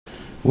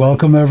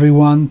Welcome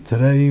everyone.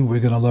 Today we're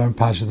going to learn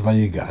Parshas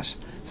Vayigash.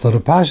 So the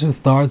Parsha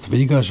starts,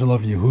 Vayigash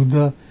of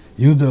Yehuda.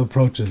 Yehuda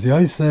approaches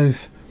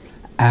Yosef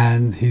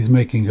and he's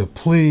making a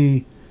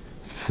plea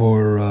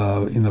for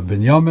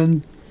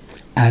Binyamin,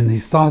 and he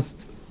starts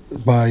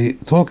by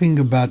talking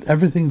about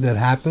everything that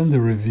happened, a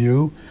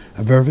review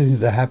of everything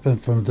that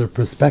happened from the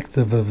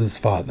perspective of his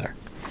father.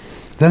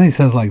 Then he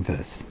says like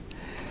this,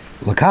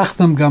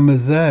 L'kachtam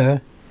gamezeh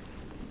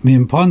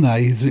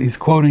mi'imponai, he's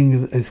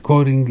quoting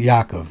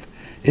Yaakov.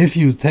 If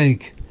you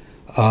take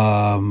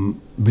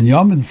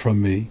Binyamin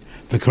from me,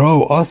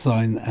 v'kro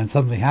osain, and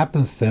something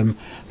happens to him,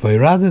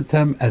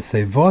 v'iradetem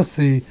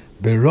esevosi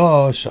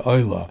b'ra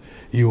she'oila,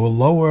 you will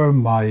lower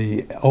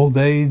my old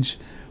age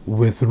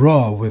with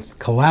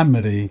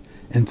calamity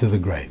into the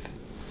grave.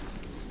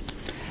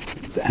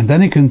 And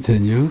then he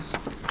continues,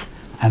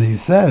 and he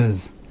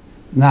says,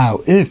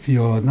 now if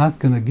you're not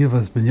going to give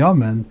us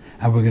Binyamin,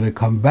 and we're going to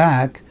come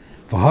back,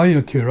 he's going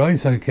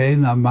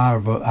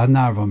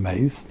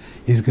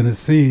to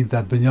see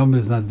that Binyamin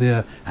is not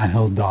there and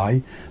he'll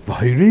die.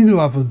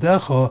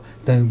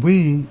 Then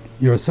we,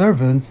 your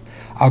servants,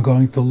 are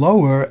going to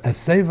lower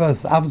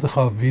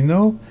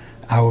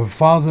our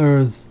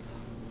father's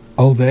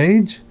old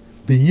age,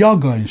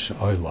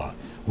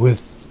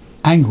 with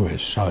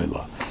anguish.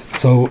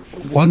 So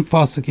one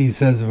pasuk he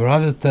says,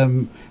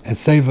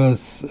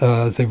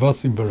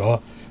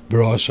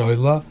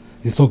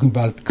 he's talking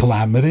about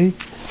calamity,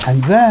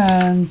 and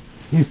then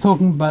he's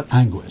talking about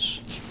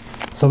anguish.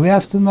 So we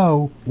have to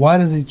know, why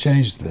does he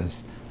change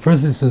this?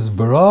 First he says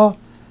bara,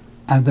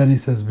 and then he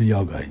says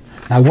biyagay.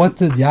 Now what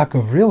did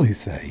Yaakov really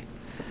say?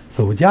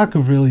 So what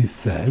Yaakov really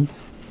said,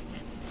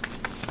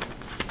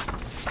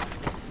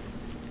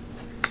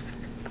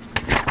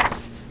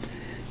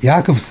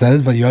 Yaakov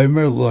said,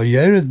 Vayomer lo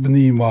yered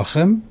b'ni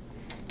machem,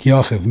 ki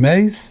achiv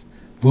meis,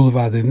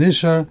 v'ulevad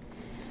nishar.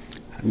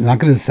 I'm not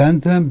going to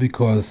send him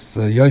because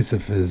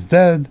Yosef is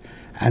dead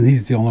and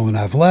he's the only one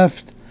I've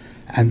left.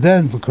 And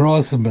then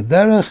v'krosim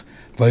b'derech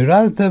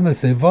v'yiradetem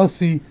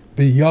esevasi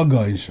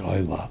b'yagayin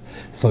sh'oila.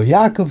 So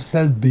Yaakov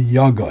said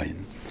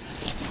b'yagayin.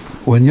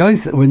 When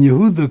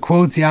Yehuda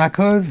quotes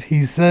Yaakov,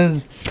 he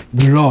says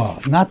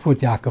b'ra, not what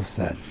Yaakov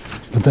said.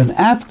 But then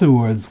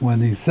afterwards,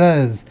 when he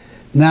says,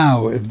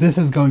 now, if this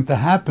is going to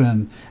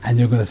happen and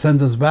you're going to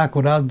send us back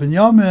without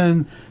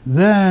Binyamin,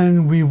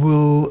 then we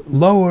will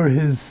lower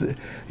his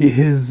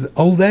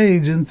old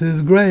age into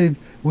his grave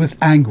with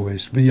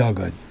anguish,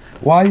 b'yagad.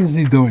 Why is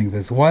he doing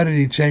this? Why did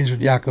he change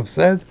what Yaakov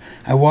said?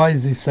 And why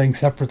is he saying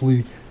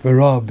separately,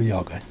 b'ra,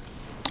 b'yagad?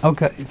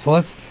 Okay, so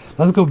let's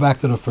go back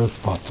to the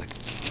first pasuk.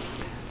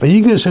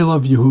 Vayigash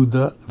elav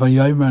Yehuda,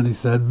 Vayomer, and he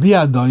said, Bi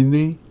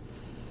Adoni,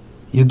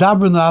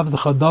 Yedaber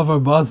na'avdecha davar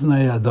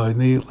b'aznei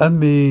Adoni, let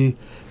me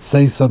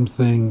say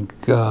something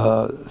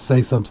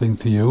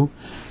to you.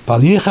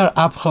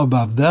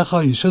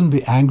 You shouldn't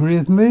be angry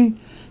at me,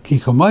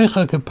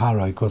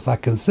 because I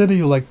consider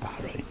you like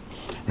Parai.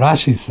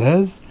 Rashi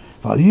says,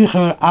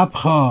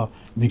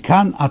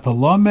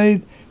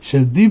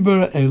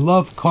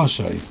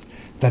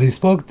 that he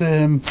spoke to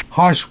him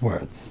harsh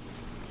words.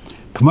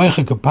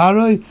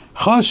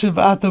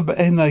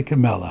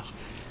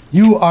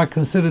 You are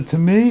considered to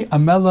me a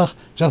melech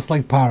just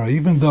like Paro,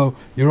 even though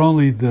you're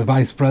only the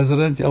vice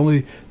president, you're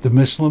only the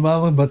Mishnah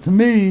melech, but to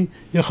me,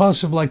 you're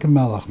chashiv like a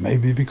melech.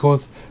 Maybe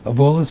because of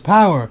all his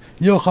power,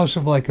 you're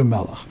chashiv like a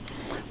melech.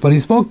 But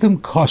he spoke to him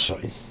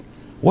koshos.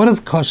 What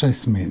does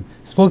koshos mean?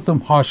 He spoke to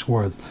him harsh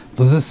words.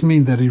 Does this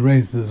mean that he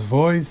raised his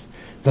voice?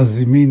 Does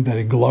it mean that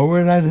he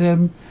glowered at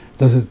him?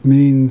 Does it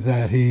mean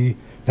that he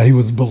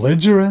was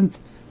belligerent?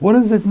 What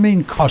does it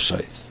mean,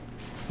 koshos?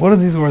 What do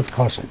these words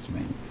koshos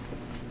mean?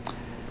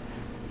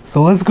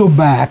 So let's go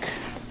back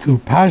to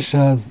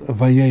Parshas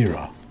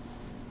Vayera.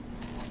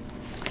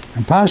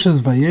 In Parshas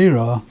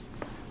Vayera,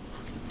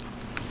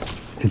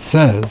 it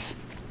says,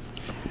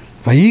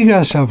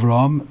 Vayigash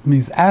Avram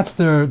means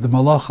after the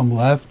Malachim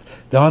left,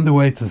 they're on the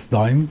way to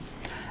Sdom,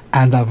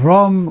 and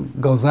Avram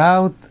goes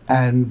out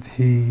and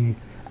he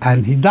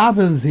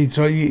davens,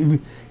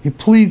 he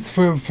pleads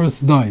for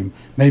Sdom.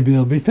 Maybe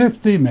it'll be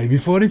 50, maybe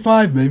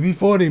 45, maybe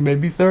 40,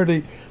 maybe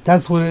 30.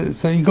 That's what it is.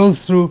 So he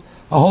goes through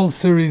a whole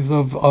series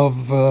of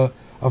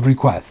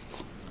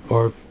requests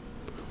or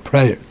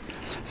prayers.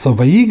 So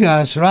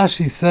Vayigash,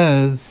 Rashi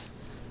says,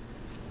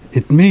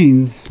 it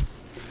means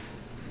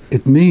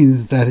that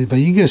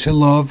Vayigash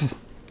elav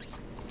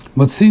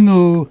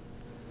motzinu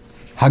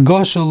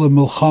hagosha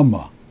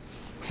le'milchama.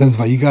 Says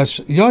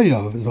Vayigash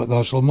Yoyav is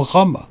hagosha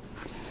le'milchama.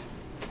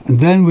 And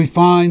then we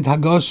find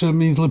hagosha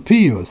means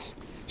lepius.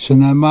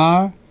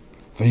 Shenamar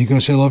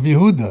Vayigash elav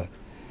Yehuda.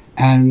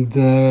 And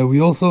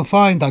we also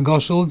find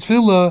Hagashal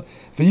Tefillah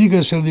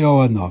Vayigash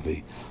Eliyahu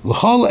Hanavi.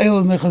 L'chol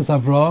el nechas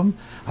Avram.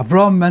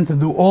 Avram meant to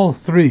do all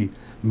three: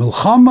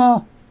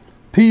 milchama,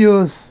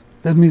 pius.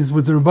 That means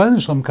with the Rebbeinu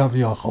Shalom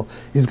Kaviyachol.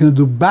 He's going to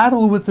do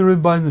battle with the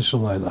Rebbeinu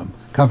Shalom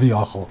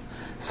Kaviyachol.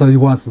 So he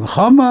wants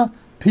Nechama,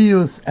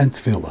 pius, and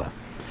Tefillah.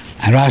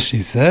 And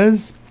Rashi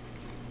says,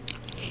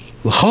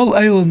 L'chol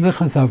eil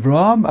nichas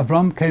Avram.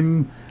 Avram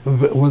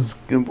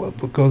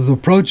was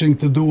approaching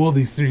to do all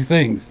these three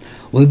things.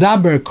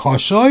 L'daber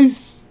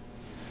koshois,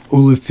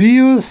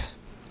 ulefius,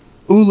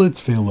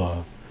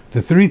 uletfilah.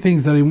 The three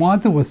things that he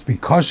wanted was to be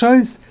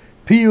koshois,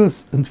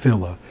 pius, and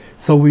tefillah.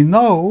 So we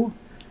know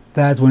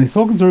that when he's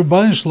talking to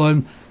Rebbeinu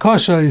Shalom,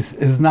 koshois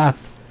is not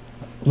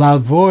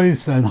loud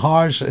voice and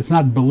harsh. It's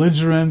not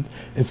belligerent.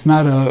 It's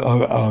not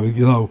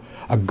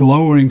a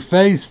glowering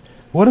face.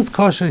 What does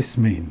koshois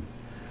mean?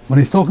 When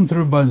he's talking to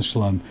Rebbeinu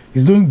Shalom,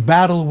 he's doing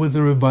battle with the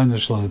Rebbeinu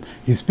Shalom.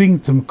 He's speaking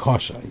to him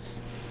koshois.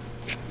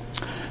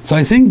 So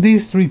I think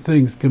these three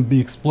things can be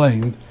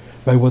explained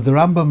by what the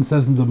Rambam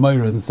says in the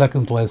Meirah in the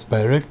second to last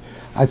parak.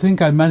 I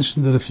think I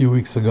mentioned it a few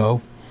weeks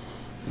ago.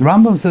 The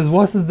Rambam says,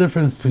 what's the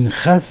difference between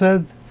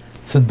chesed,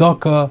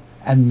 tzedakah,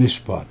 and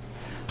mishpat?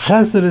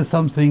 Chesed is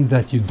something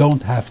that you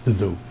don't have to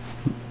do.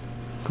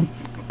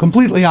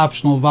 Completely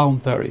optional,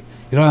 voluntary.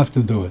 You don't have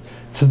to do it.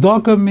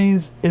 Tzedakah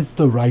means it's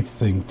the right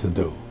thing to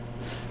do.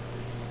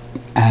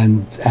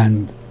 And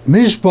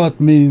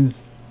mishpat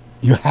means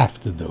you have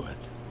to do it.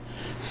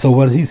 So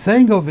what he's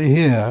saying over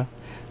here,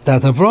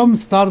 that Avram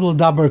started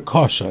l'daber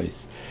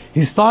koshois.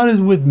 He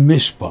started with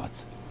mishpat.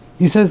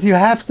 He says, you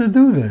have to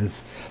do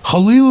this.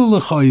 Chalilu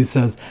l'cha, he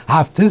says,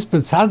 haftis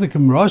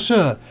b'tzadikim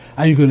Rasha.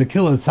 Are you going to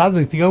kill a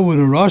tzadik to go with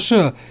a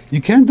Rasha?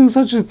 You can't do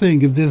such a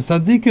thing. If there's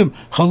tzadikim,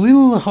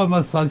 chalilu l'cha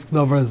masadik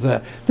davar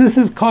zeh. This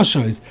is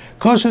koshois.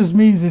 Koshois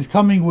means he's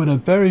coming with a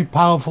very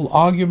powerful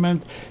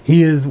argument.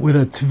 He is with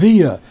a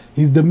tviyah.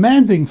 He's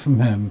demanding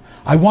from him,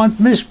 I want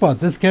mishpat.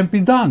 This can't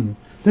be done.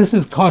 This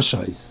is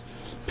koshois.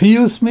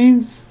 Pius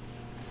means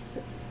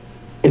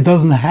it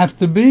doesn't have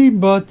to be,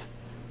 but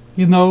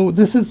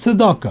this is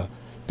tzedakah.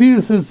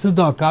 Pius is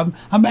tzedakah.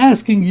 I'm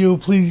asking you,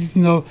 please,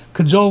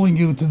 cajoling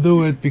you to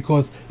do it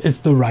because it's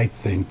the right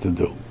thing to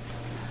do.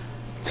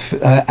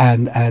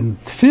 And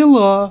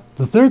tefillah,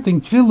 the third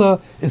thing,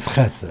 tefillah is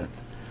chesed.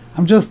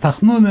 I'm just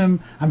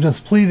tachnunim. I'm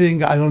just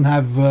pleading. I don't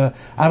have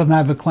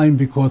a claim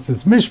because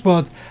it's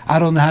mishpat. I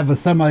don't have a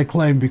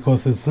semi-claim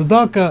because it's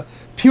tzedakah.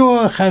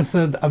 Pure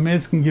chesed. I'm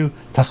asking you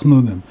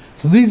tachnunim.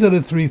 So these are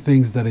the three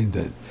things that he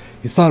did.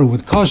 He started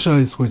with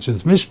koshois, which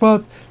is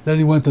mishpat. Then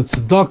he went to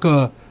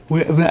tzedakah.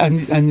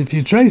 And if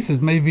you trace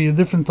it, maybe a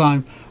different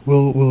time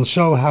we'll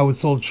show how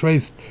it's all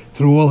traced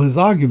through all his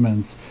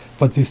arguments.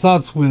 But he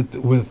starts with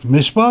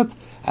mishpat,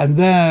 and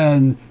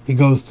then he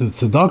goes to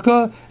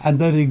tzedakah, and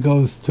then he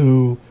goes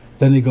to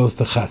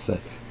chesed.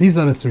 These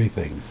are the three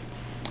things.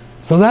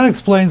 So that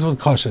explains what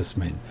koshois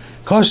means.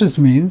 Koshois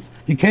means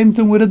he came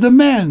to him with a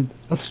demand,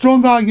 a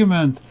strong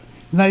argument.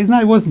 Now,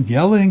 he wasn't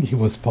yelling, he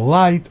was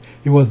polite,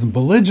 he wasn't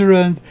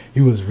belligerent,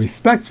 he was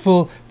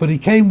respectful, but he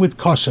came with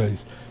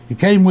koshois. He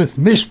came with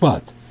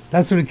mishpat.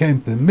 That's what he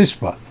came to,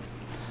 mishpat.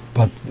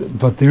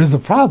 But there is a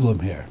problem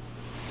here.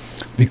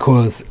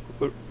 Because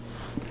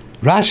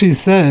Rashi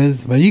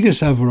says,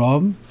 Vayigash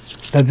Avram,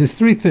 that there's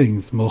three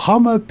things,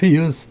 Milchama,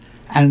 Pius,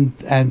 and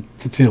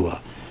Tefillah.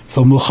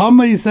 So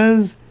Milchama, he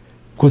says,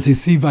 because you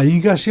see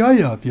Vayigash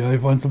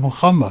Yoav went to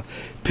Milchama.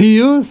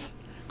 Pius,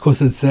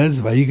 because it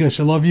says Vayigash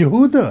Elav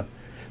Yehuda.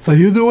 So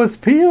Yehuda was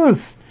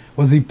Pius.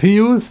 Was he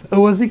Pius or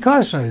was he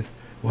koshois?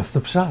 What's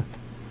the pshat?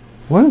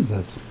 What is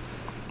this?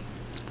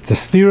 It's a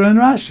stira in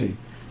Rashi.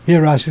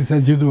 Here Rashi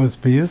said Yehuda was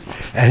Pius,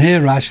 and here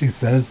Rashi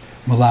says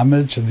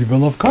Melamed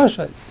Shadibel of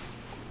koshois.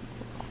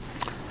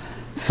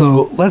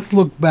 So let's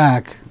look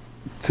back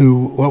to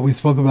what we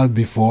spoke about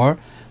before.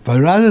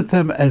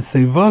 V'radatem es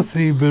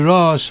sevasi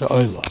b'ra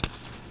she'oila.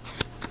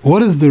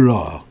 What is the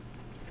ra?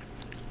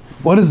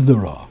 What is the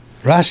ra?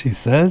 Rashi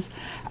says,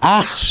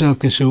 Achshav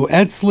keshu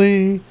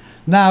etzli.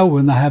 Now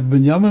when I have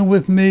Binyamin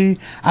with me,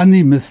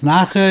 ani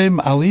misnachem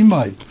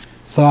alimai.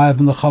 So I have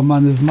Nechama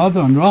on his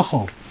mother, on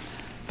Rachel.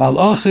 Bal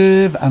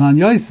Ochiv, and on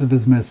Yosef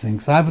is missing.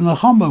 So I have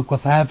Nechama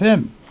because I have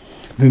him.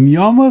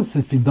 V'myamos,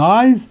 if he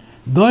dies,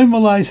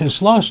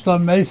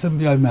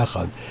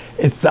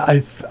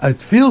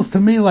 it feels to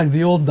me like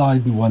they all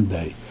died in one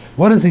day.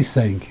 What is he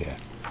saying here?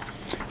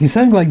 He's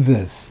saying like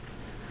this.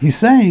 He's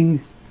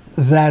saying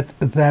that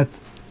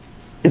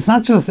it's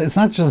not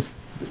just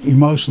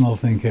emotional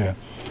thing here.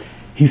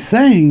 He's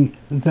saying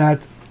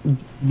that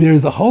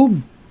there's a whole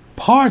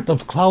part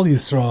of Klal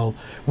Yisrael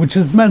which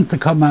is meant to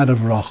come out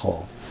of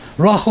Rachel.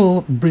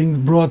 Rachel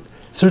brought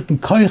certain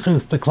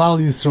koiches to Klal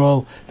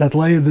Yisrael that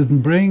Leah didn't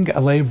bring,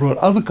 and Leah brought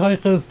other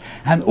koiches,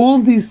 and all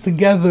these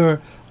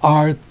together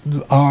are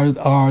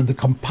the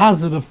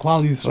composite of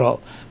Klal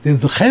Yisrael. There's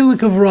the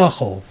chelik of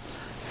Rachel.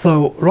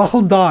 So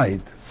Rachel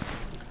died.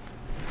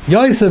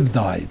 Yosef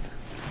died.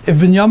 If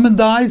Binyamin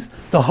dies,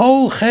 the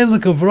whole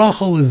chelik of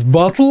Rachel is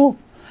bottle,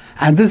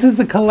 and this is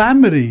a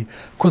calamity,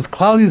 because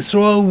Klal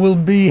Yisrael will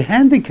be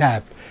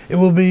handicapped. It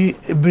will be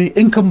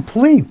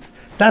incomplete.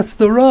 That's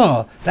the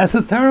raw. That's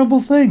a terrible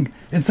thing.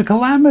 It's a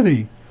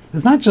calamity.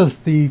 It's not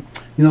just the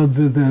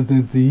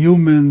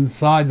human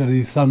side that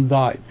his son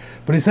died,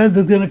 but he says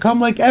it's going to come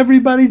like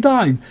everybody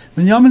died.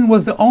 Binyamin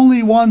was the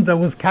only one that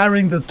was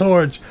carrying the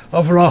torch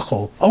of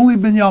Rachel. Only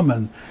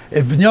Binyamin.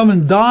 If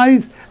Binyamin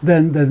dies,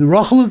 then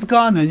Rachel is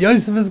gone, and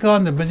Yosef is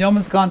gone, and Binyamin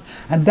is gone,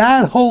 and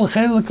that whole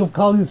chelik of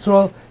Klal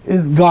Yisrael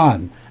is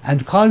gone.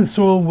 And Klal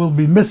Yisrael will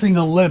be missing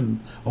a limb,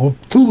 or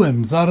 2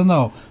 limbs, I don't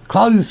know.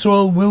 Klal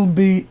Yisrael will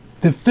be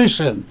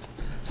deficient.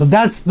 So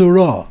that's the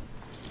raw.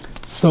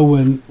 So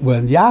when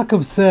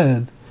Yaakov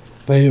said,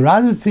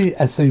 "Veiradati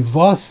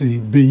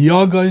esevasi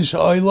biyogoy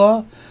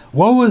sh'oila,"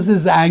 what was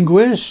his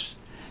anguish?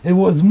 It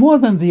was more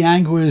than the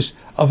anguish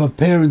of a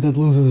parent that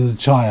loses a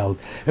child.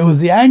 It was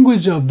the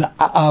anguish of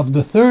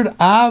the third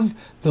Av,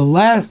 the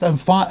last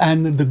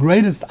and the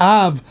greatest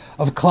Av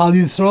of Klal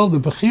Yisrael, the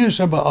Bechir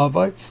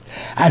Shabbat,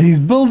 and he's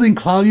building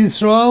Klal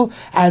Yisrael,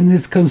 and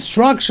his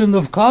construction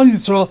of Klal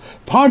Yisrael,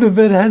 part of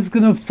it is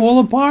going to fall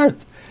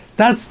apart.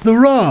 That's the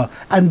raw,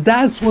 and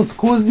that's what's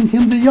causing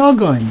him the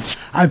yagoin.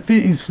 I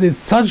feel it's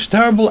such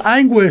terrible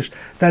anguish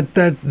that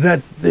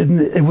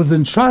it was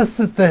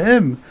entrusted to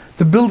him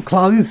to build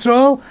Klal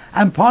Yisrael,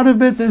 and part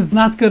of it is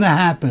not going to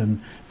happen.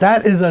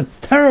 That is a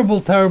terrible,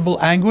 terrible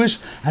anguish,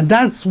 and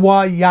that's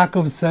why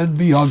Yaakov said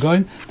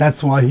biyagoin.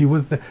 That's why he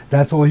was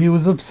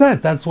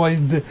upset. That's why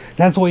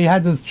he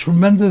had this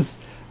tremendous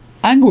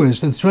anguish,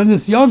 this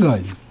tremendous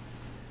yagoin.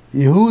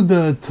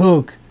 Yehuda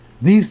took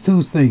these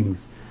 2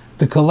 things: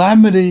 the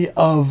calamity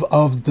of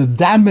the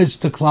damage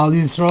to Klal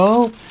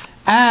Yisrael,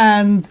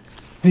 and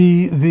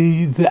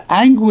the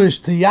anguish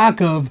to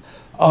Yaakov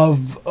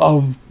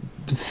of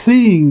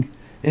seeing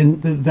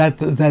that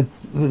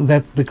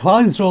the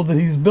Klal Yisrael that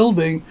he's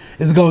building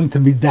is going to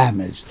be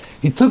damaged.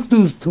 He took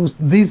these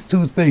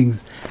two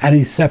things and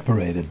he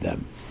separated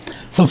them.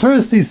 So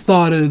first he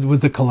started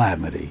with the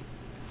calamity.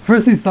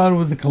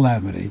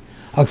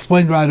 I'll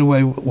explain right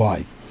away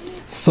why.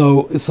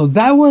 So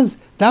that was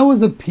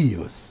a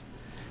piyus.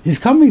 He's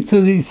coming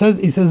to he says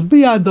Bi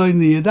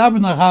Adoini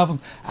Yadaber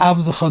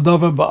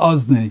Chadova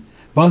Ba'ozni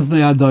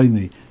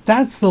Adoini.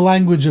 That's the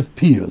language of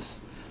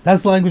piyus.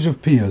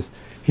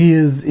 He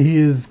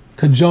is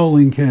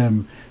cajoling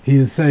him. He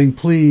is saying,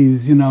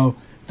 please,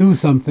 do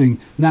something.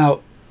 Now,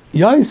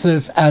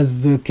 Yosef, as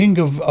the king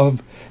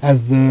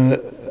as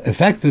the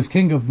effective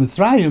king of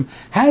Mitzrayim,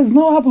 has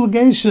no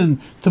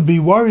obligation to be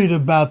worried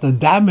about the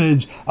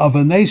damage of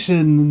a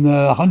nation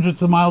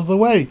hundreds of miles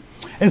away.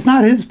 It's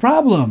not his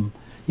problem.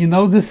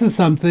 This is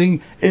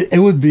something,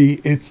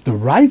 it's the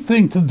right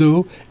thing to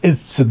do.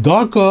 It's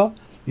tzedakah.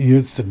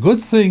 It's a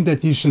good thing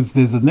that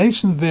there's a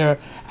nation there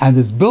and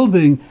it's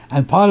building,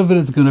 and part of it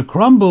is going to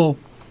crumble.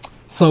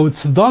 So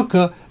it's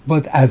tzedakah,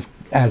 but as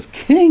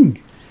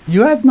king,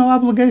 you have no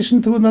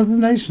obligation to another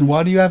nation.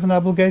 Why do you have an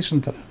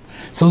obligation to them?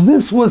 So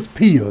this was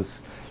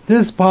piyus.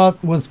 This part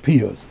was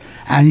piyus.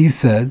 And he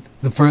said,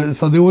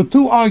 so there were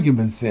 2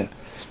 arguments here.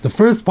 The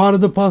first part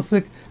of the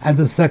pasuk and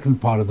the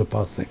second part of the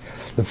pasuk.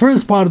 The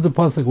first part of the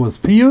pasuk was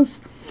piyus.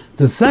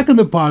 The second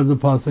part of the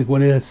pasuk,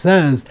 when it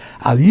says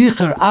al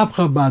yicher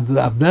apcha bad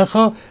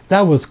abnecha,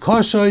 that was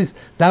koshois,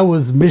 that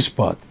was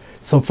mishpat.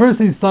 So first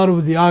he started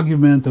with the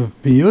argument of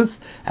piyus,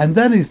 and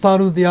then he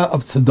started with the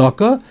of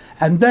tzedakah,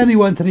 and then he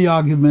went to the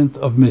argument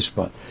of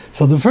mishpat.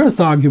 So the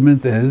first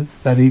argument is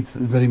that he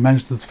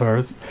mentions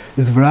first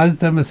is there's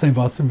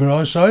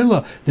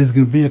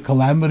going to be a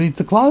calamity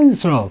to Klal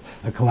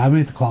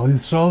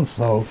Yisrael.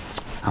 So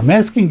I'm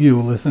asking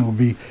you, listen,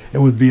 it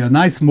would be a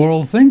nice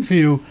moral thing for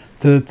you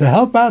to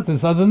help out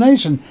this other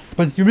nation,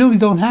 but you really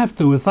don't have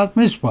to. It's not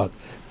mishpat,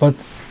 but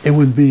it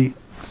would be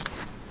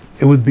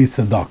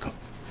tzedakah.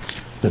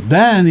 But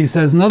then he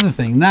says another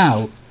thing.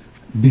 Now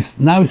he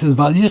says,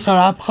 I'm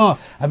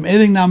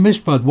adding now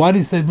mishpat. Why do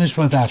he say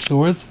mishpat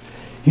afterwards?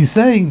 He's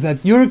saying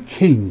that you're a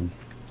king,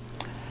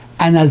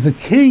 and as a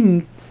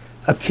king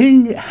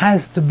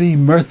has to be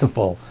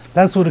merciful.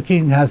 That's what a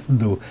king has to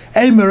do.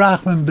 Ein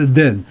merachmim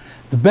b'din.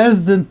 The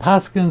bezdin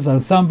paskins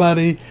on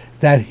somebody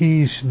that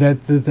you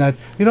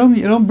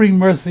don't bring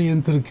mercy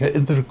into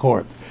the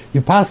court.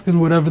 You paskin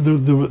whatever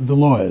the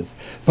law is.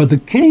 But the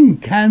king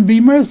can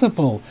be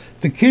merciful.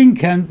 The king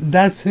can.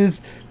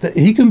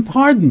 He can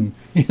pardon.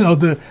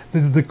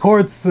 The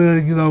courts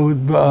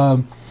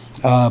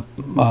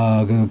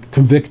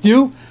convict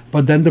you,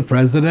 but then the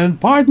president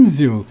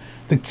pardons you.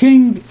 The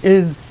king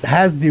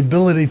has the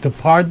ability to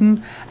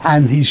pardon,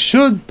 and he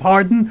should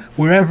pardon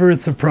wherever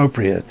it's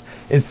appropriate.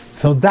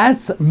 So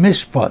that's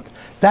mishpat.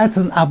 That's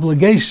an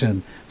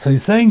obligation. So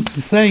he's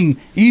saying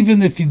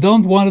even if you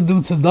don't want to do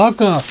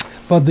tzedakah,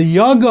 but the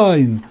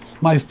yagoin,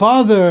 my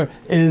father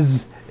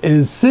is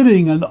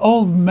sitting, an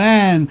old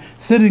man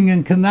sitting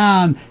in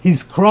Canaan,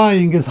 he's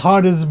crying, his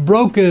heart is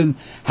broken.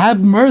 Have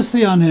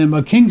mercy on him.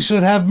 A king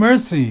should have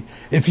mercy.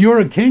 If you're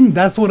a king,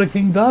 that's what a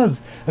king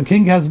does. A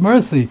king has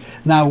mercy.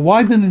 Now,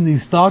 why didn't he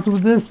start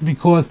with this?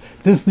 Because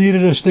this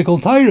needed a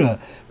shtickle Torah.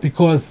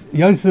 Because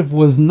Yosef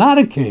was not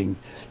a king.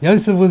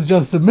 Yosef was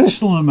just the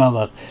Mishnah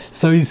Melech.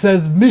 So he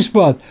says,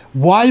 Mishpat.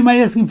 Why am I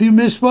asking for you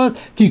Mishpat?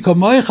 Ki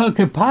kamoicha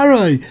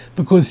keparoi.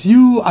 Because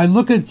I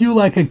look at you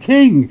like a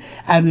king.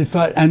 And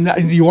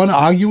and you want to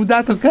argue with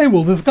that? Okay,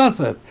 we'll discuss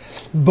it.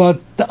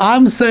 But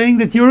I'm saying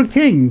that you're a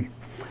king.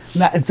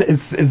 Now,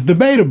 it's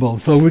debatable,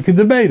 so we can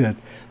debate it.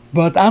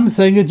 But I'm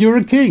saying that you're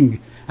a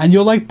king. And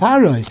you're like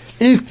Paroi.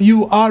 If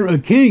you are a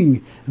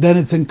king, then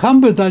it's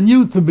incumbent on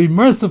you to be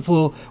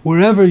merciful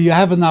wherever you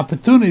have an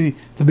opportunity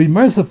to be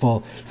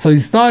merciful. So he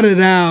started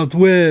out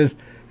with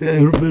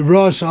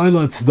Rosh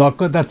Oila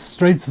Tzedakah, that's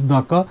straight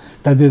Tzedakah,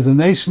 that there's a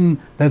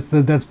nation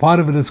that's part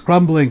of it is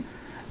crumbling.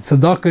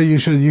 Tzedakah,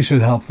 you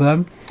should help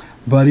them.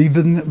 But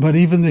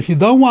even if you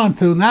don't want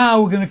to, now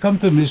we're going to come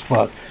to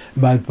Mishpat.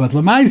 But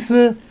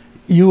Lamaisa,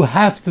 you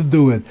have to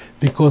do it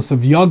because of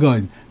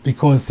Yagoin,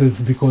 because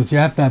you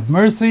have to have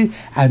mercy,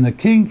 and the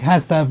king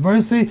has to have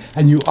mercy,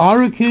 and you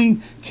are a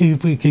king.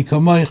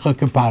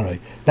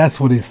 That's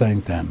what he's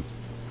saying to him.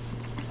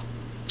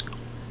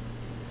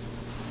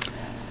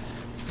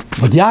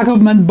 But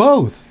Yaakov meant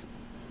both.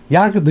 The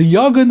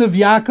Yagoin of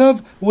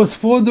Yaakov was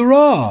for the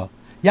Ra.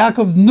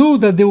 Yaakov knew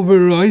that they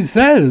were Ra. He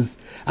says,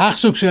 and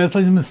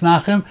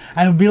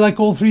it would be like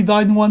all three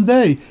died in one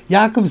day.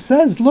 Yaakov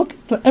says, look,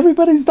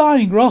 everybody's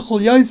dying.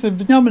 Rachel, Yosef,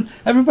 Binyamin,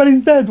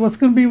 everybody's dead. What's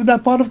going to be with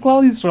that part of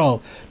Klal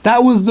Yisrael?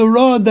 That was the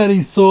Ra that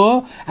he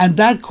saw, and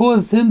that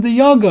caused him the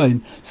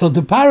Yagoin. So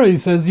to Paro, he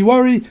says, you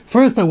worry,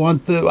 first I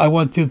want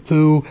you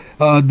to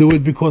do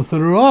it because of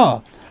the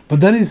Ra.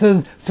 But then he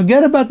says,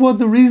 forget about what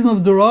the reason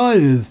of the Ra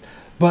is,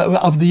 but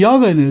of the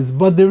Yagoin is,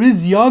 but there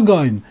is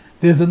Yagoin.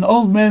 There's an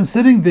old man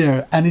sitting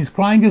there, and he's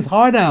crying his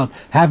heart out.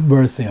 Have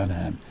mercy on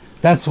him.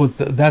 That's what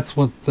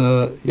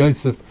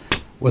Yosef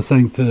was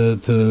saying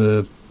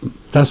to.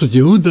 That's what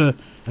Yehuda.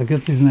 I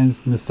get these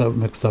names mixed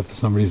up for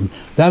some reason.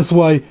 That's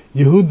why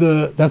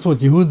Yehuda. That's what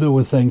Yehuda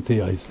was saying to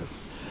Yosef.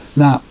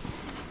 Now,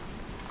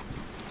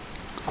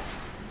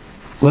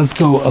 let's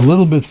go a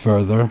little bit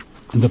further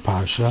in the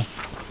parsha.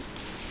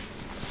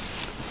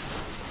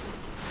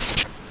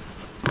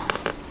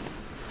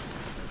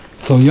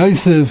 So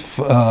Yosef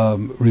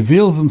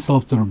reveals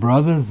himself to the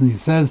brothers, and he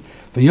says,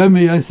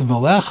 "V'yomei Yosef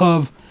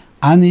alechav,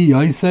 ani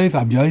Yosef,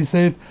 Ab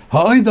Yosef,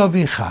 ha'oid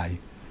avi chai."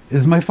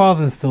 Is my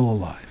father still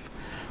alive?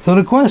 So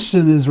the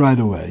question is right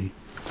away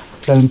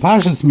that in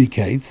Parshas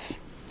Miketz,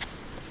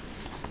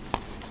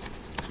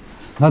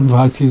 in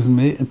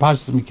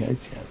Parshas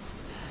Miketz, yes,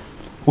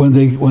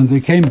 when they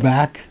came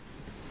back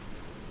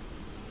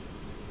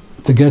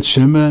to get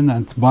Shimon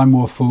and to buy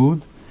more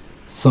food,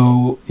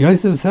 so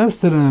Yosef says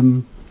to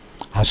them,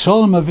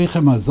 Hasholem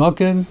avichem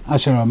hazoken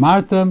asher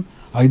amartem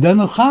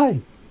aidenu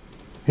chai.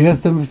 He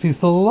asked them if he's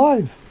still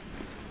alive,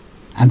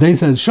 and they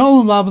said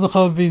Sholem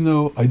lavdecha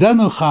avinu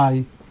aidenu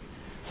chai.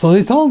 So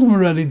they told him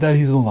already that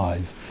he's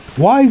alive.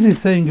 Why is he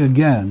saying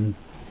again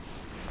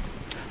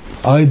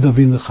Aid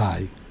avinu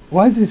chai?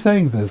 Why is he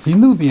saying this? He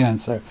knew the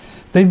answer.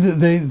 They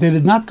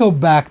did not go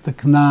back to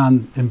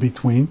Canaan in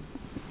between.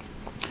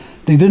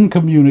 They didn't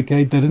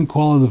communicate. They didn't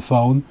call on the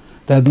phone.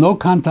 They had no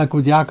contact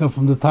with Yaakov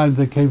from the time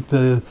they came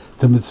to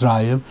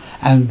Mitzrayim,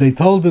 and they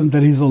told him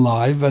that he's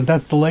alive, and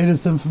that's the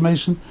latest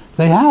information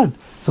they had.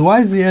 So why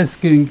is he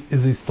asking,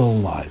 is he still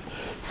alive?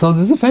 So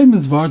there's a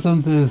famous word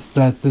on this,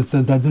 that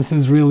this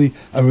is really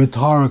a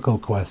rhetorical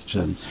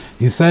question.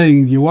 He's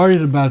saying, you're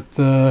worried about,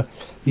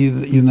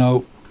 you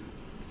know,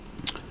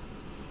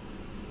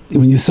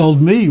 when you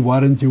sold me, why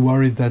didn't you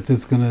worry that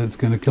it's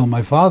gonna kill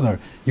my father?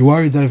 You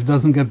worried that if it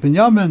doesn't get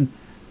Binyamin,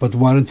 but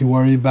why don't you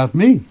worry about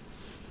me?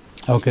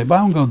 Okay, but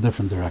I'm going a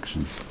different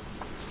direction.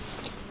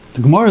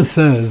 The Gemara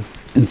says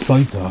in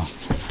Soita,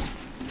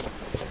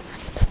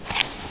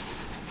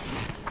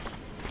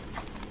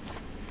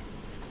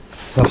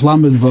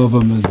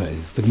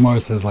 the Gemara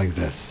says like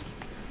this.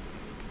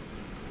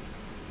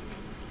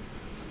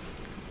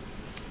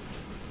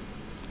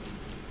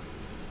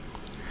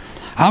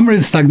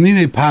 Amrin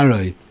stagnine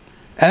paroi,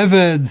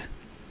 Eved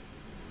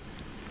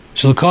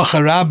shel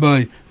kocha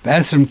rabbi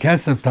be'esrim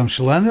kesef tam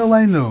shalenu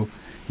aleinu.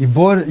 You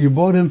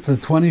bought him for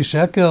 20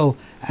 shekel,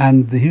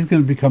 and he's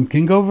going to become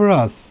king over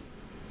us.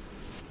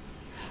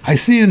 I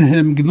see in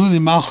him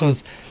gnuni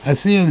malchus. I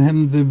see in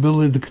him the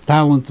ability, the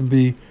talent to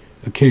be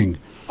a king.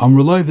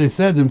 Amrullah, they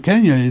said in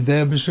Kenya,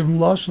 b'shivim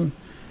lashon.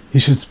 He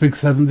should speak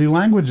 70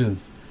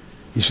 languages.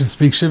 He should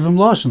speak shivim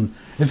lashon.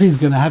 If he's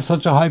going to have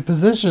such a high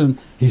position,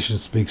 he should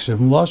speak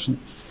shivim lashon.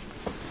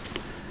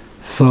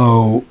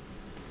 So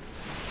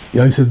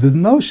Yosef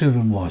didn't know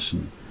shivim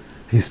lashon.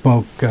 He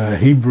spoke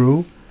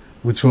Hebrew,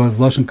 which was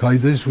Lashon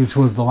Kodesh, which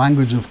was the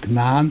language of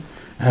Canaan,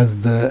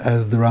 as the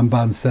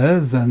Ramban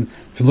says. And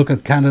if you look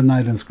at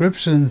Canaanite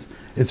inscriptions,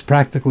 it's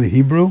practically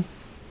Hebrew.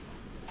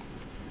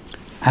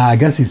 I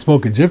guess he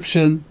spoke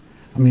Egyptian.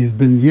 I mean, he's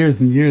been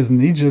years and years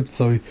in Egypt,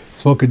 so he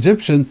spoke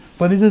Egyptian,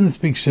 but he didn't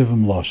speak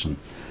Shivim Lashon.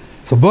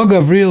 So Bo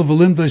Gavriel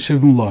v'limdo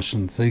Shivim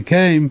Lashon. So he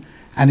came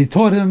and he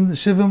taught him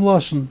Shivim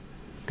Lashon.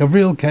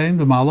 Gavriel came,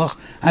 the Malach,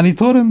 and he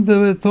taught him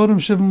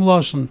Shivim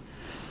Lashon.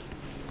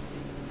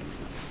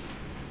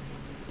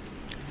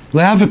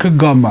 Lehavik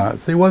Gomar.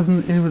 So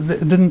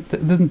it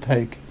didn't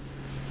take.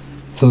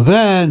 So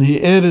then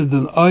he added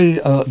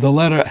the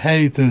letter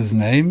Hey to his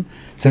name.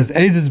 It says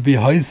Eidus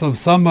B'Hois of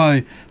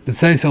Samai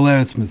B'Tseisel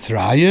Eretz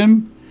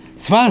Mitzrayim.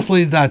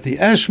 Svasli Dati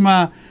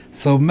Eshma.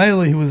 So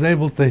mainly he was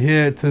able to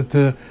hear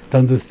to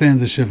understand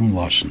the Shivim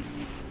Lashon.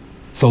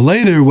 So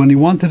later, when he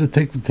wanted to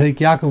take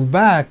Yaakov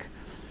back,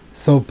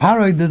 so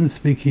Paroi didn't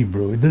speak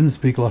Hebrew. He didn't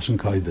speak Lashon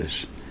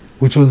Kodesh,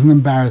 which was an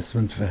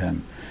embarrassment for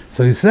him.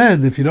 So he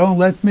said, if you don't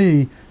let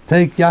me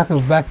take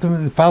Yaakov back to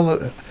me,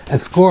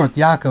 escort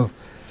Yaakov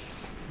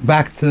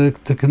back to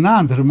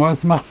Canaan, to the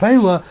Moras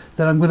Machpelah,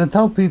 then I'm going to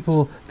tell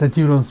people that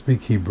you don't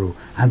speak Hebrew.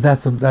 And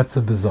that's a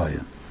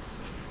bizayon.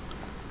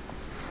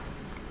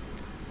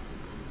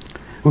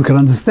 We can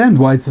understand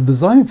why it's a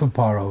bizayon for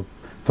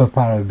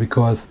Paro,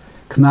 because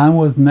Canaan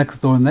was next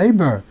door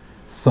neighbor,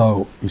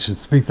 so he should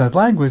speak that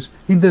language.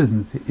 He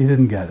didn't. He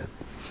didn't get it.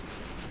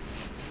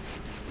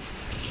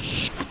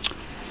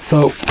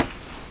 So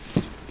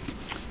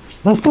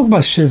let's talk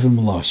about Shivim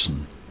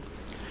Lashon.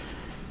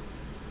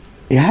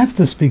 You have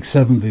to speak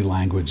 70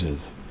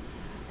 languages.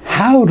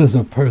 How does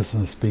a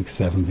person speak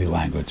 70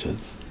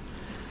 languages?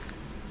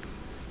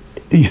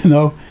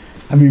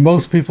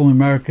 Most people in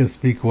America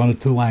speak one or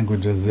two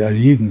languages.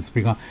 Yidden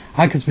speak.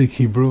 I can speak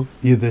Hebrew,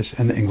 Yiddish,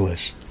 and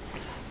English.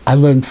 I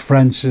learned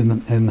French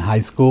in high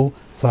school,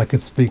 so I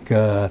could speak,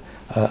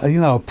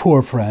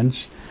 poor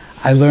French.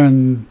 I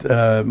learned,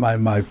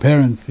 my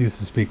parents used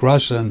to speak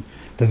Russian.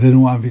 They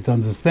didn't want me to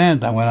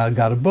understand. I went out and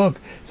got a book,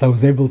 so I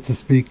was able to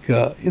speak,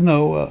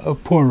 a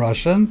poor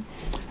Russian.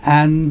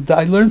 And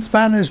I learned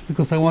Spanish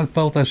because I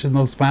felt I should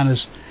know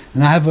Spanish,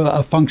 and I have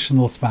a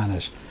functional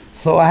Spanish.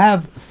 So I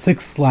have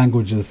 6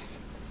 languages,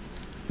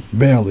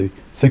 barely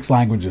 6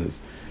 languages.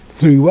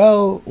 3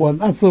 well, 1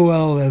 not so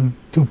well, and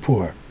 2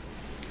 poor.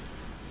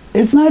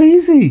 It's not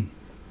easy.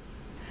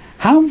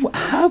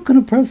 How can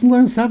a person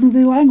learn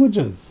 70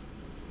 languages?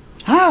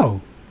 How?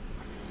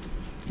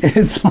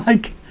 It's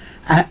like,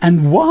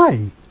 and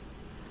why?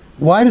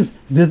 Why does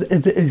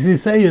you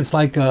say it's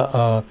like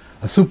a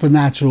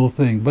supernatural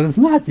thing? But it's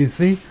not. You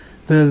see,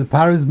 the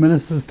Paro's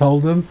ministers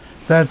told him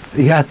that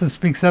he has to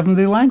speak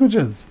 70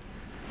 languages.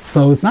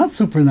 So it's not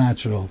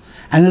supernatural.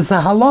 And it's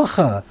a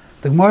halacha.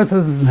 The Gemara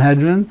says in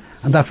Hedron,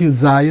 and Daf Yud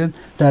Zayin,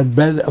 that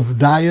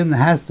Dayan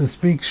has to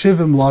speak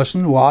Shivim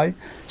Lashon. Why?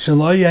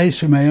 Shelo yeh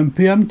shemeim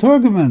piyam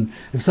torgeman.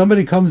 If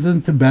somebody comes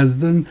into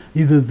Bezdin,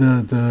 either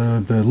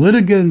the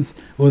litigants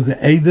or the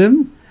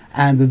Eidim,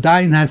 and the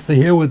Dayan has to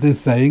hear what they're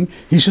saying,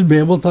 he should be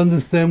able to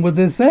understand what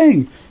they're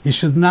saying. He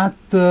should not,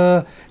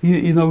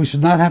 he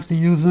should not have to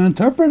use an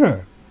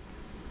interpreter.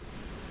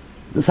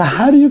 So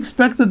how do you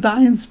expect the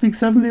Dayan to speak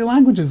 70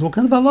 languages? What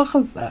kind of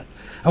halacha is that?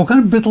 And what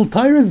kind of bittul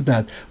Torah is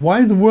that?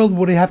 Why in the world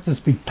would he have to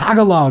speak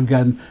Tagalog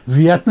and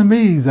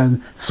Vietnamese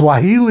and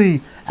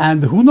Swahili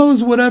and who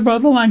knows whatever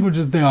other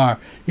languages there are?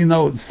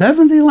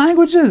 70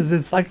 languages.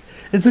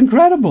 It's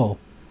incredible.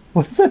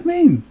 What does that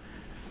mean?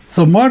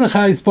 So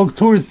Mordechai spoke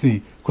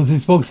Tursi because he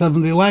spoke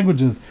 70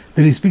 languages.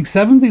 Did he speak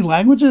 70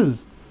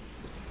 languages?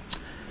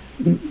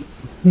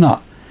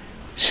 No.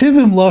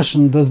 Shivim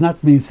Lashon does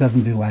not mean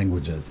 70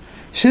 languages.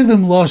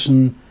 Shivim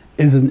Lashon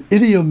is an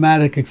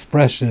idiomatic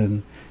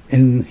expression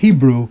in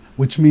Hebrew,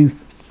 which means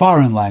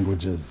foreign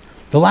languages.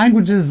 The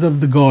languages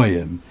of the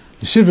Goyim.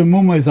 The Shivim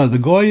Mumayis are the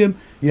Goyim.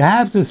 You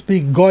have to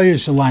speak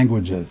Goyish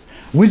languages.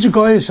 Which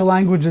Goyish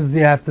languages do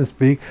you have to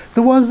speak?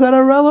 The ones that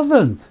are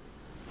relevant.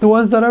 The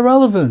ones that are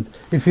relevant.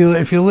 If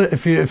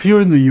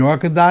you're in New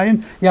York,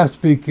 Dayan, you have to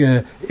speak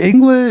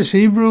English,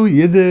 Hebrew,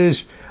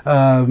 Yiddish,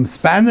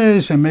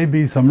 Spanish, and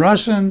maybe some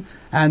Russian,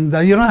 and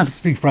you don't have to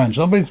speak French.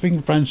 Nobody's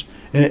speaking French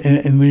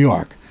in New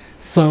York.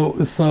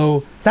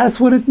 So that's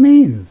what it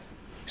means.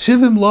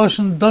 Shivim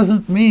Lashon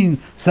doesn't mean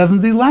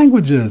 70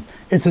 languages.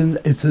 It's an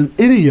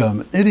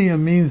idiom.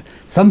 Idiom means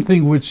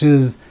something which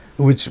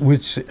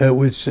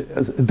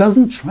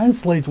doesn't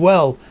translate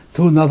well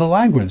to another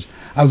language.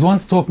 I was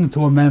once talking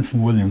to a man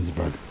from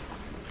Williamsburg,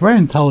 a very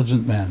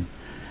intelligent man,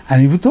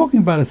 and he was talking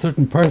about a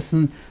certain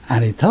person,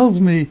 and he tells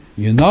me,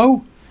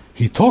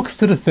 he talks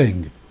to the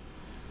thing.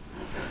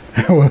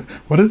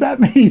 What does that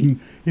mean?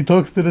 He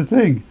talks to the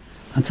thing.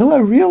 Until I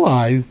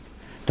realized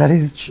that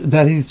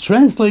he's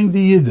translating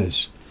the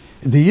Yiddish.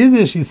 In the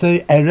Yiddish, you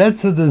say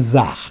eretze de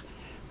zach.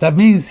 That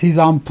means he's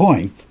on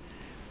point.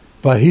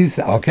 But he's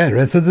okay.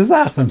 Eretze de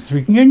zach. I'm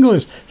speaking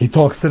English. He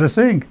talks to the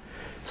thing.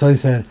 So he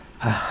said,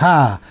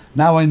 "Aha!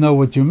 Now I know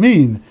what you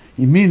mean.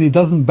 You mean he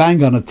doesn't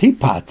bang on a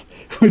teapot,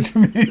 which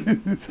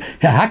means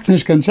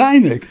haknish kan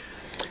sheinig."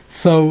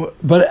 So,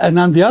 and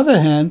on the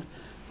other hand,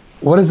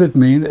 what does it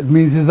mean? It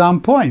means he's on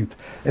point.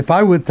 If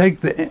I would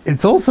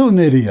it's also an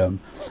idiom.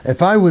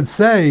 If I would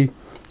say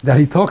that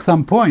he talks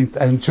on point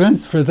and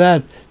transfer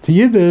that to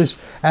Yiddish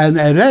and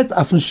eret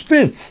auf den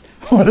Spitz,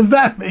 what does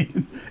that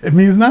mean? It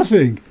means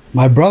nothing.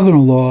 My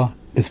brother-in-law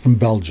is from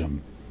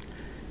Belgium.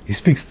 He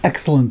speaks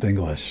excellent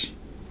English,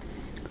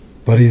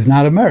 but he's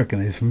not American.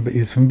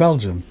 He's from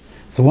Belgium.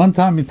 So one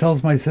time he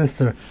tells my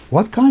sister,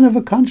 "What kind of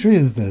a country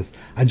is this?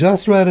 I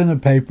just read in the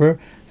paper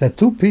that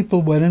 2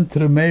 people went into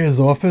the mayor's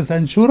office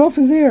and chewed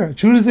his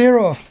ear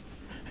off.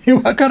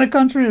 What kind of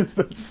country is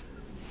this?"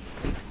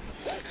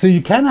 So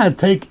you cannot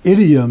take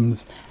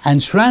idioms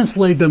and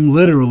translate them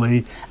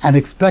literally and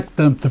expect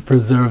them to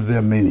preserve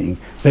their meaning.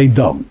 They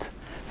don't.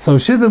 So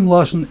Shivim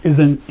Lashon is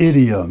an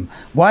idiom.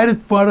 Why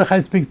did Mordechai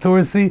speak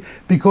Torsi?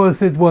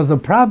 Because it was a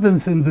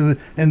province in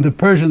the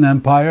Persian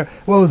Empire.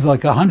 Well, it was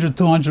like 100,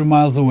 200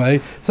 miles away.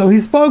 So he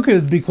spoke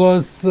it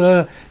because,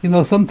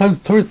 sometimes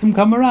tourism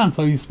come around,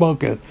 so he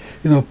spoke it.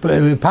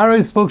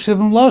 Paro spoke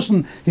Shivim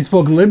Lashon. He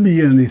spoke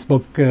Libyan, he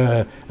spoke,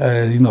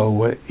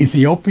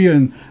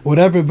 Ethiopian,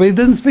 whatever, but he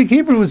didn't speak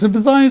Hebrew. It was a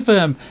bizarre for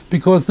him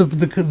because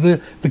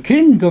the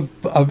king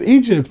of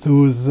Egypt,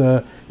 who is,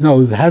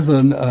 has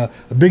a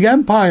big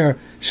empire,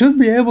 should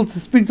be able to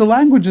speak the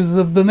languages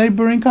of the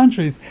neighboring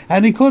countries,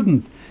 and he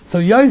couldn't. So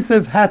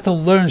Yosef had to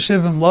learn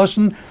Shivim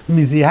Lashon,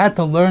 means he had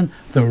to learn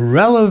the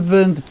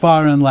relevant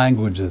foreign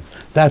languages.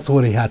 That's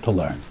what he had to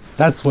learn.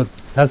 That's what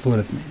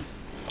it means.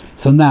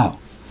 So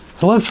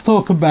let's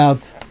talk about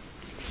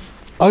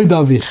Oid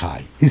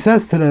Avichai. He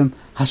says to them,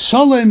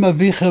 Hashalom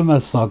Avichem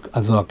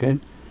Azoken,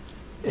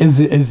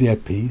 is he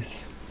at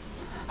peace?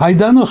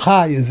 Haidanu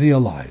Chai, is he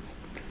alive?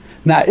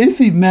 Now, if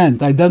he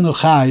meant Aidanu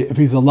Chai, if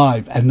he's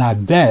alive and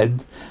not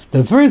dead,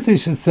 then first he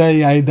should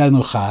say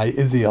Aidanu Chai,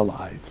 is he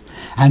alive?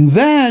 And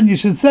then you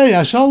should say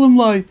Hashalom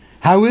Loi,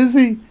 how is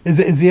he?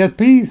 Is he at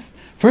peace?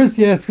 First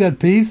you ask at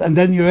peace, and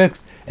then you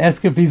ask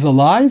if he's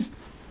alive?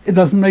 It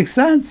doesn't make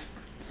sense.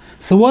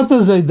 So what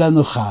does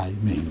Aidanu Chai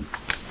mean?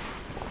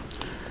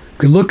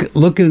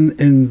 Look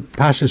in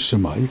Parshas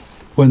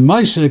Shemais, when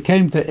Moshe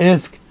came to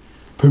ask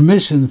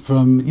permission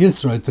from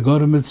Yisro to go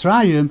to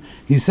Mitzrayim,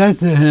 he said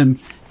to him,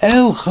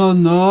 El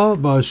Chana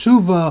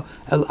Ba'Shuva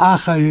El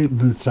Achai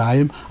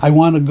Mitzrayim. I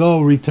want to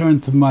go return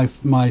to my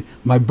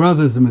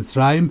brothers in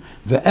Mitzrayim.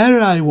 The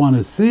era I want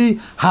to see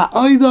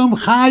Ha'oidam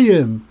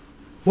Chayim.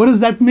 What does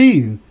that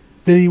mean?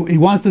 That he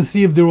wants to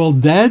see if they're all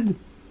dead?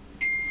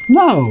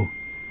 No.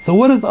 So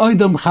what does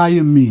Oidam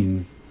Chayim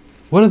mean?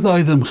 What does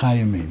Oidam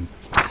Chayim mean?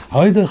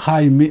 Oidam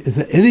Chayim is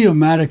an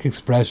idiomatic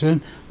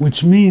expression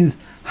which means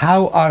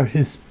how are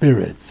his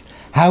spirits?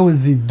 How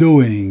is he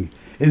doing?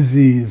 Is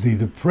he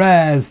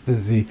depressed?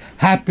 Is he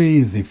happy?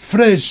 Is he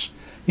fresh?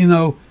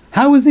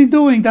 How is he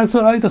doing? That's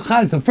what Oidam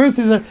Chayim. So first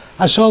he said,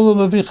 Hashalom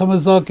Avichem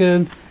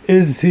Azoken.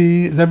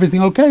 Is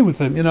everything okay with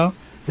him?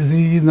 Is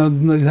he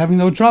he's having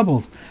no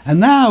troubles? And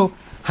now,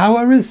 how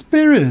are his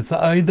spirits?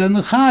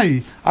 Oidam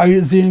Chai.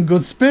 Is he in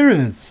good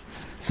spirits?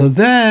 So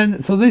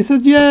they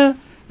said, yeah,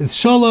 it's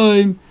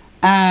Shalom,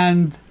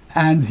 and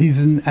he's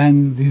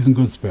in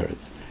good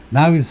spirits.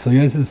 Now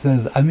Yosef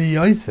says, Ani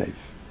Yosef.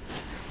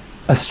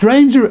 A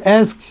stranger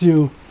asks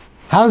you,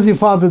 how's your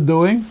father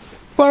doing?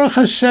 Baruch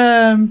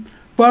Hashem,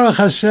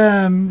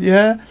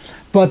 yeah?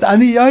 But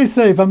Ani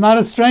Yosef, I'm not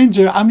a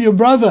stranger, I'm your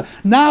brother.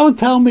 Now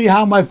tell me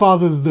how my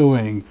father's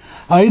doing.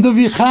 Oid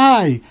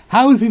Avichai,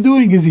 how is he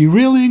doing? Is he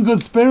really in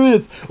good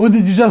spirits? Or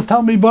did you just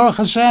tell me Baruch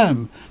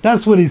Hashem?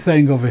 That's what he's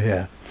saying over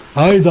here.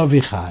 Oid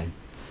Avichai.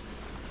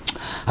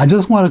 I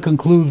just want to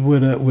conclude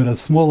with a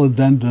small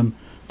addendum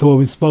to what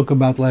we spoke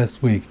about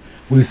last week.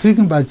 We were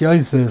speaking about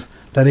Yosef,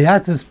 that he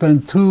had to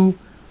spend two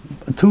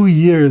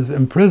years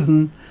in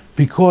prison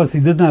because he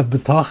didn't have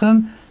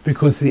betachan,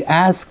 because he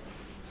asked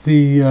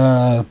the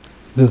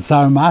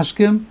Tsar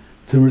Mashkim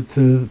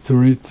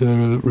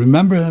to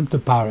remember him to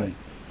Pari.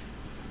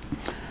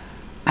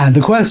 And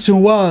the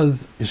question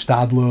was,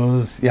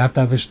 Ishtadlus, you have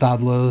to have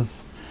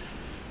Ishtadlus.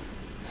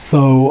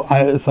 So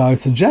I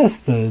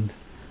suggested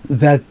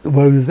that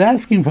what he was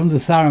asking from the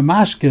Tsar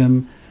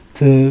Mashkim,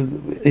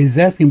 he's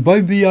asking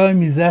Boy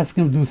B'Yom, he's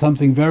asking him to do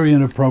something very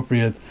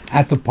inappropriate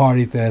at the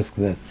party to ask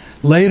this.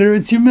 Later,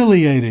 it's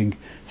humiliating.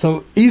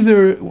 So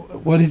either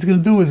what he's going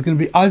to do is going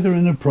to be either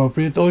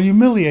inappropriate or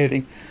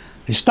humiliating.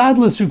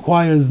 Hishtadlus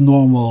requires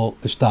normal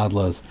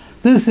hishtadlus.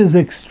 This is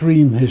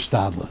extreme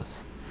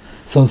hishtadlus.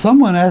 So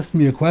someone asked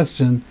me a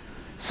question,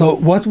 so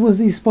what was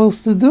he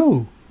supposed to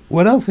do?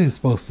 What else is he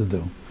supposed to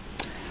do?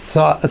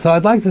 So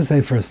I'd like to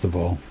say, first of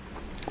all,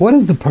 what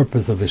is the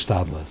purpose of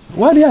hishtadlus?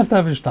 Why do you have to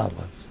have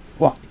hishtadlus?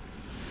 Why?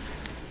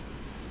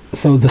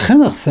 So the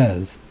Chinuch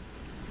says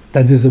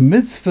that there's a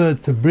mitzvah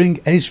to bring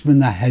eish min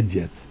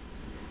hahedyet.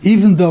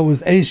 Even though it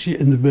was eish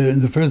in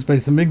the first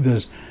Beis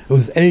Hamikdash, it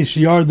was eish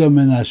yarda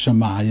min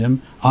hashamayim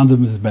on the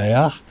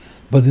mizbeach,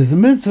 but there's a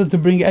mitzvah to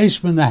bring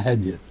eish min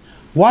hahedyet.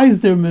 Why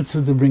is there a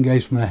mitzvah to bring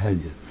eish min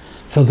hahedyet?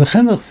 So the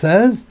Chinuch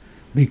says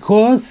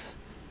because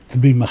to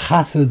be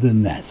mechased the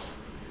nes.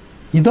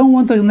 You don't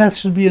want the nest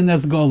should be a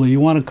nest gola.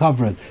 You want to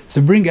cover it. So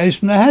bring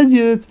eish min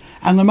hahedyet,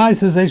 and the mice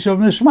says eish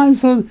min shemaim.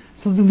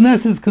 So the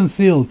nest is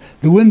concealed.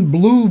 The wind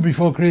blew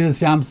before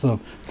Kriyas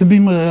Yamsov to be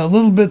a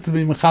little bit to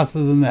be mechasa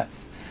the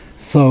nest.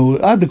 So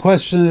the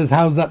question is,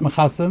 how is that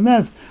mechasa the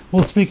nest?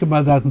 We'll speak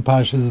about that in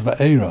Parshas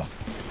Vayigash.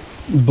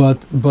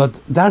 But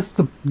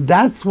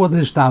that's what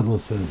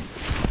Hishtadlus is.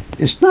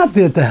 It's not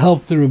there to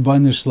help the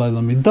Rebbeinu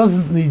Shalom. It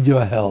doesn't need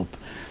your help.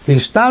 The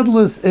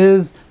Hishtadlus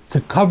is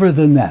to cover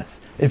the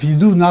nest. If you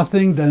do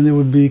nothing, then it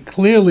would be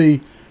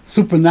clearly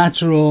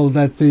supernatural,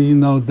 that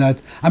not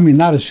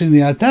a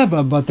Shini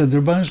Ateva, but that the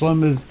Rebbeinu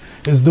Shalom is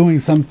doing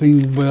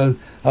something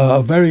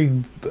a very,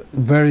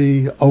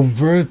 very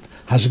overt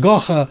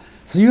hashgacha.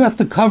 So you have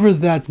to cover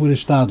that with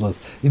ishtadlus.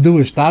 You do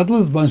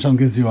ishtadlus, Rebbeinu Shalom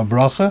gives you a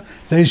bracha,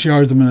 Zeish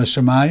Yardu Min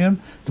HaShemayim,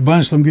 the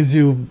Rebbeinu Shalom gives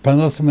you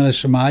Parnasim Min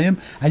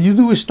HaShemayim, and you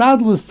do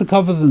ishtadlus to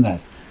cover the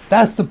nest.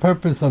 That's the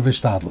purpose of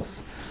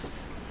ishtadlus.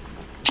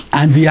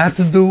 And you have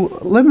to do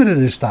limited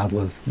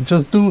ishtadlus.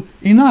 Just do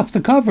enough to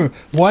cover.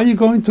 Why are you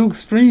going to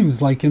extremes?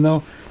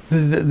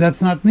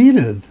 That's not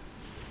needed.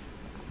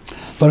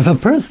 But if a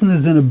person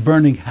is in a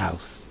burning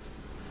house,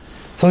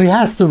 so he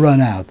has to run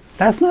out,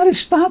 that's not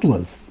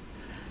ishtadlus.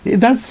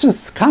 That's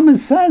just common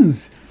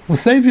sense. Will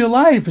save your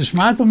life.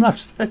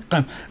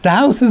 The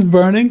house is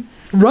burning.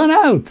 Run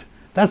out.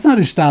 That's not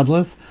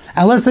ishtadlus.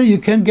 And let's say you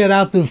can't get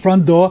out the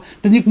front door,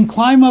 then you can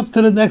climb up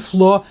to the next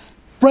floor,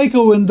 break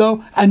a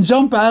window, and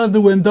jump out of the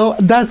window.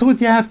 That's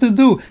what you have to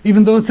do,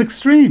 even though it's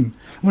extreme.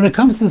 When it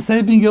comes to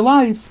saving your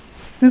life,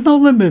 there's no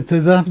limit.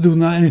 You don't have to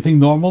do anything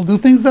normal. Do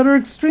things that are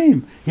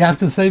extreme. You have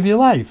to save your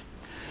life.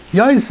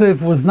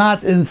 Yosef was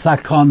not in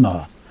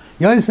sakana.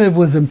 Yosef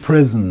was in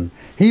prison.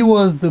 He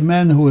was the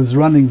man who was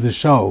running the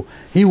show.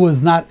 He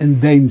was not in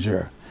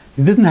danger.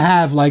 He didn't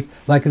have like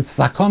it's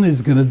sakana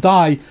is going to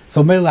die,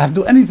 so maybe I have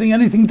to do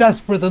anything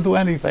desperate to do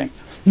anything.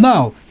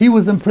 No, he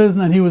was in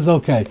prison and he was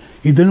okay.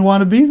 He didn't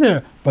want to be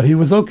there, but he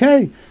was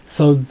okay.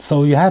 So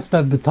you have to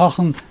have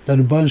bitachon that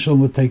the Rebbeinu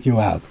Shalom will take you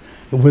out.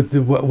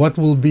 What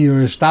will be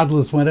your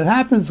ishtadlus when it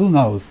happens? Who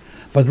knows?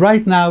 But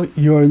right now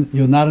you're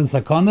not in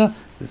sakana.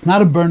 It's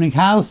not a burning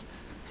house,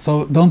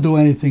 so don't do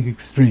anything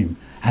extreme.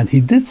 And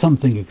he did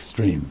something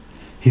extreme.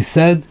 He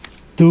said,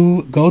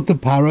 go to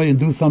Paroi and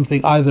do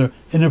something either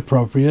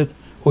inappropriate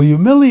or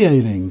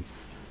humiliating,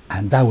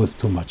 and that was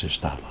too much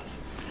ishtadlus.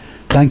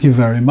 Thank you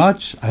very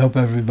much. I hope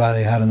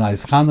everybody had a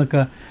nice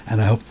Hanukkah,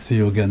 and I hope to see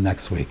you again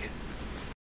next week.